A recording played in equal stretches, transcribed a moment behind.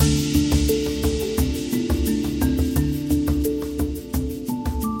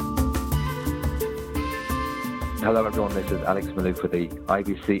Hello, everyone. This is Alex Malou for the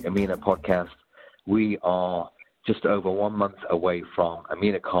IABC EMENA podcast. We are just over 1 month away from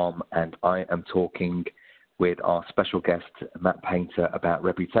EMENAComm, and I am talking with our special guest, Matt Painter, about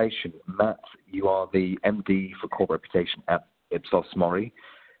reputation. Matt, you are the MD for corporate reputation at Ipsos MORI.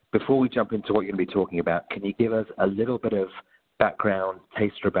 Before we jump into what you're going to be talking about, can you give us a little bit of background,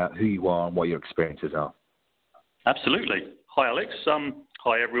 taster about who you are and what your experiences are? Absolutely. Hi, Alex.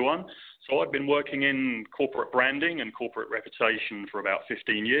 Hi, everyone. So I've been working in corporate branding and corporate reputation for about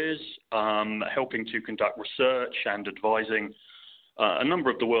 15 years, helping to conduct research and advising a number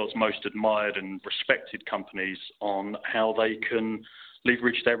of the world's most admired and respected companies on how they can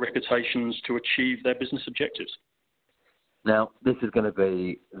leverage their reputations to achieve their business objectives. Now, this is going to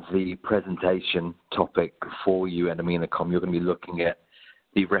be the presentation topic for you at EMENAComm. You're going to be looking at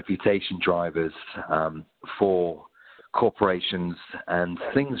the reputation drivers for corporations and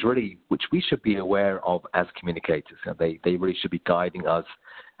things really which we should be aware of as communicators. They really should be guiding us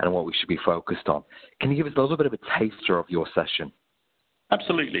and what we should be focused on. Can you give us a little bit of a taster of your session?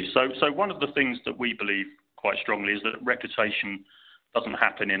 Absolutely. So one of the things that we believe quite strongly is that reputation doesn't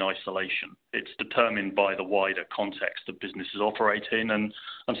happen in isolation. It's determined by the wider context that businesses operate in and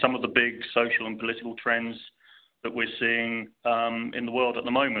some of the big social and political trends that we're seeing in the world at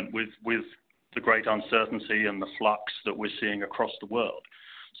the moment with the great uncertainty and the flux that we're seeing across the world.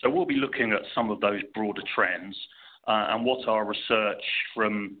 So we'll be looking at some of those broader trends and what our research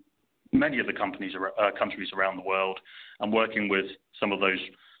from many of the countries around the world and working with some of those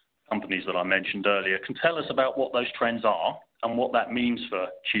companies that I mentioned earlier can tell us about what those trends are and what that means for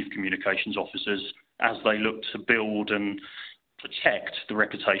chief communications officers as they look to build and protect the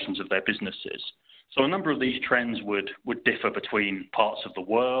reputations of their businesses. So a number of these trends would differ between parts of the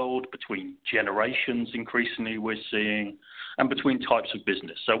world, between generations increasingly we're seeing, and between types of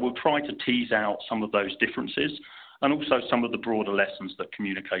business. So we'll try to tease out some of those differences and also some of the broader lessons that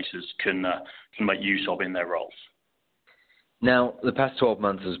communicators can make use of in their roles. Now, the past 12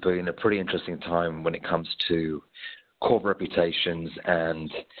 months has been a pretty interesting time when it comes to corporate reputations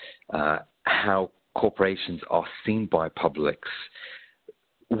and how corporations are seen by publics.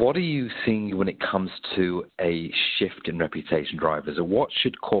 What are you seeing when it comes to a shift in reputation drivers? Or what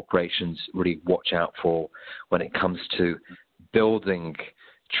should corporations really watch out for when it comes to building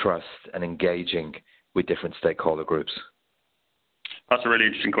trust and engaging with different stakeholder groups? That's a really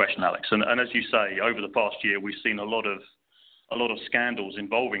interesting question, Alex. And as you say, over the past year, we've seen a lot of scandals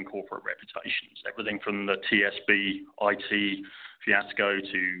involving corporate reputations, everything from the TSB IT fiasco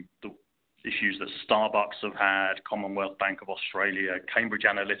to the issues that Starbucks have had, Commonwealth Bank of Australia, Cambridge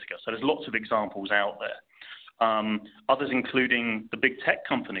Analytica. So there's lots of examples out there. Others including the big tech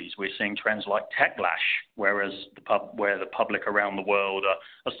companies. We're seeing trends like techlash, where the public around the world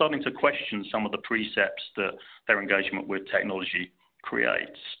are starting to question some of the precepts that their engagement with technology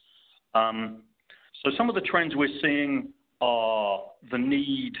creates. So some of the trends we're seeing are the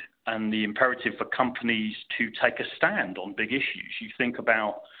need and the imperative for companies to take a stand on big issues. You think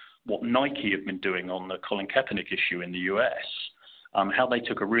about what Nike have been doing on the Colin Kaepernick issue in the US, how they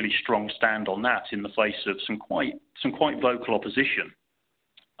took a really strong stand on that in the face of some quite vocal opposition.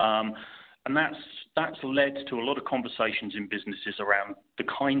 And that's led to a lot of conversations in businesses around the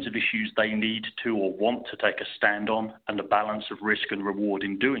kinds of issues they need to or want to take a stand on and the balance of risk and reward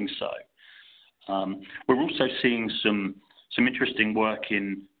in doing so. We're also seeing some interesting work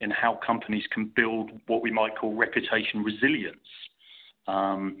in how companies can build what we might call reputation resilience,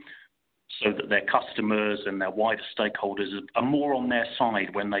 so that their customers and their wider stakeholders are more on their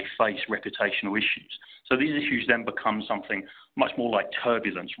side when they face reputational issues. So these issues then become something much more like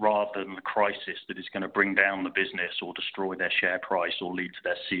turbulence rather than a crisis that is going to bring down the business or destroy their share price or lead to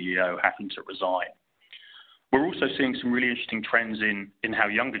their CEO having to resign. We're also seeing some really interesting trends in how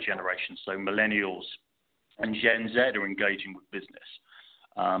younger generations, so millennials and Gen Z, are engaging with business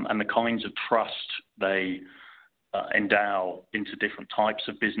and the kinds of trust they endow into different types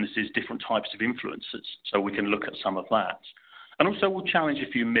of businesses, different types of influencers. So we can look at some of that. And also we'll challenge a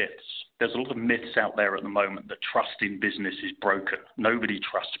few myths. There's a lot of myths out there at the moment that trust in business is broken. Nobody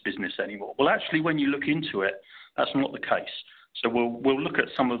trusts business anymore. Well, actually, when you look into it, that's not the case. So we'll look at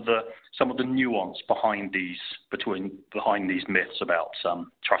some of the nuance behind these myths about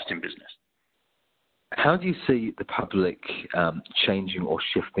trust in business. How do you see the public changing or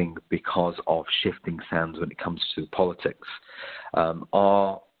shifting because of shifting sands when it comes to politics?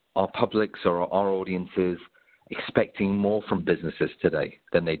 Are publics or our audiences expecting more from businesses today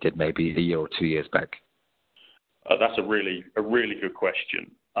than they did maybe a year or 2 years back? That's a really good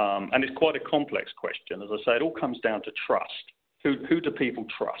question. And it's quite a complex question. As I say, it all comes down to trust. Who do people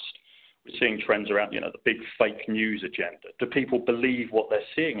trust? We're seeing trends around, the big fake news agenda. Do people believe what they're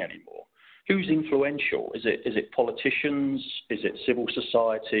seeing anymore? Who's influential? Is it politicians? Is it civil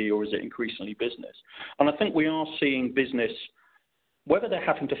society? Or is it increasingly business? And I think we are seeing business, whether they're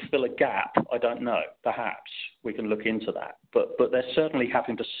having to fill a gap, I don't know. Perhaps we can look into that. But they're certainly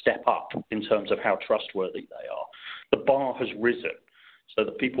having to step up in terms of how trustworthy they are. The bar has risen so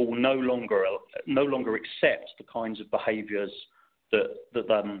that people will no longer accept the kinds of behaviours that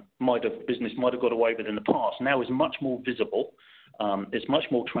business might have got away with in the past. Now is much more visible. It's much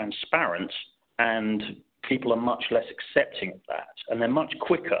more transparent, and people are much less accepting of that. And they're much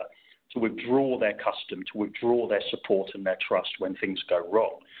quicker to withdraw their custom, to withdraw their support and their trust when things go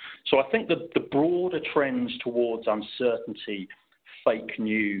wrong. So I think that the broader trends towards uncertainty, fake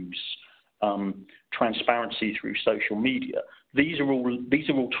news, transparency through social media, these are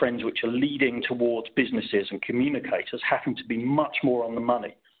all trends which are leading towards businesses and communicators having to be much more on the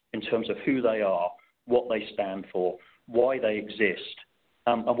money in terms of who they are, what they stand for, why they exist,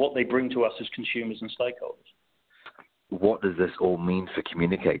 and what they bring to us as consumers and stakeholders. What does this all mean for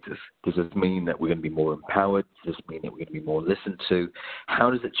communicators? Does this mean that we're going to be more empowered? Does this mean that we're going to be more listened to? How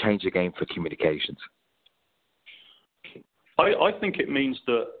does it change the game for communications? I think it means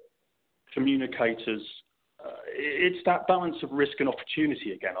that communicators, it's that balance of risk and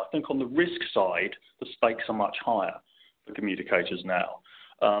opportunity again. I think on the risk side, the stakes are much higher for communicators now.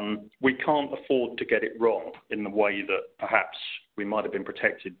 We can't afford to get it wrong in the way that perhaps we might have been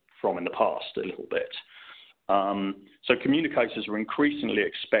protected from in the past a little bit. So communicators are increasingly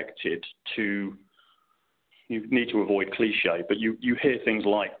expected to, you need to avoid cliche, but you hear things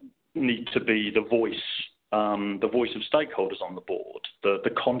like need to be the voice of stakeholders on the board,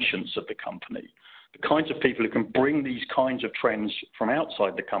 the conscience of the company, the kinds of people who can bring these kinds of trends from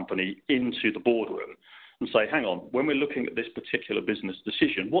outside the company into the boardroom and say, hang on, when we're looking at this particular business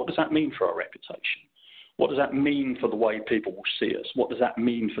decision, what does that mean for our reputation? What does that mean for the way people will see us? What does that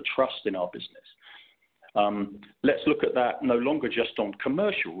mean for trust in our business? Let's look at that no longer just on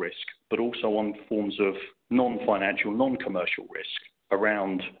commercial risk, but also on forms of non-financial, non-commercial risk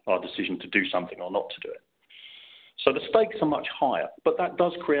around our decision to do something or not to do it. So the stakes are much higher, but that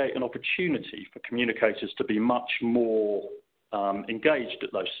does create an opportunity for communicators to be much more engaged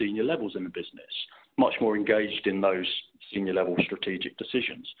at those senior levels in the business, much more engaged in those senior level strategic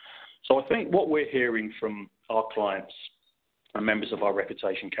decisions. So I think what we're hearing from our clients and members of our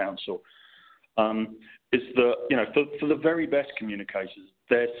Reputation Council is that, for the very best communicators,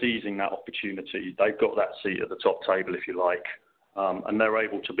 they're seizing that opportunity. They've got that seat at the top table, if you like, and they're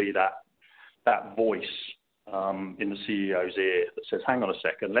able to be that voice in the CEO's ear that says, hang on a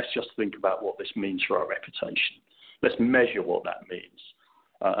second, let's just think about what this means for our reputation. Let's measure what that means,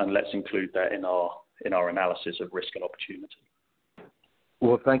 and let's include that in our analysis of risk and opportunity.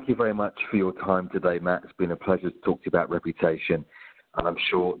 Well, thank you very much for your time today, Matt. It's been a pleasure to talk to you about reputation. And I'm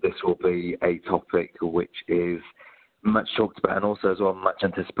sure this will be a topic which is much talked about and also as well much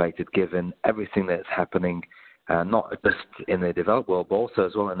anticipated given everything that's happening, not just in the developed world, but also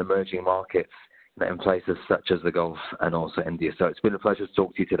as well in emerging markets in places such as the Gulf and also India. So it's been a pleasure to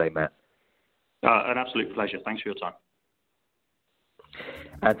talk to you today, Matt. An absolute pleasure. Thanks for your time.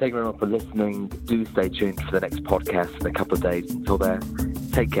 And thank you very much for listening. Do stay tuned for the next podcast in a couple of days. Until then,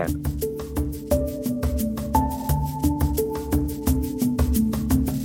 take care.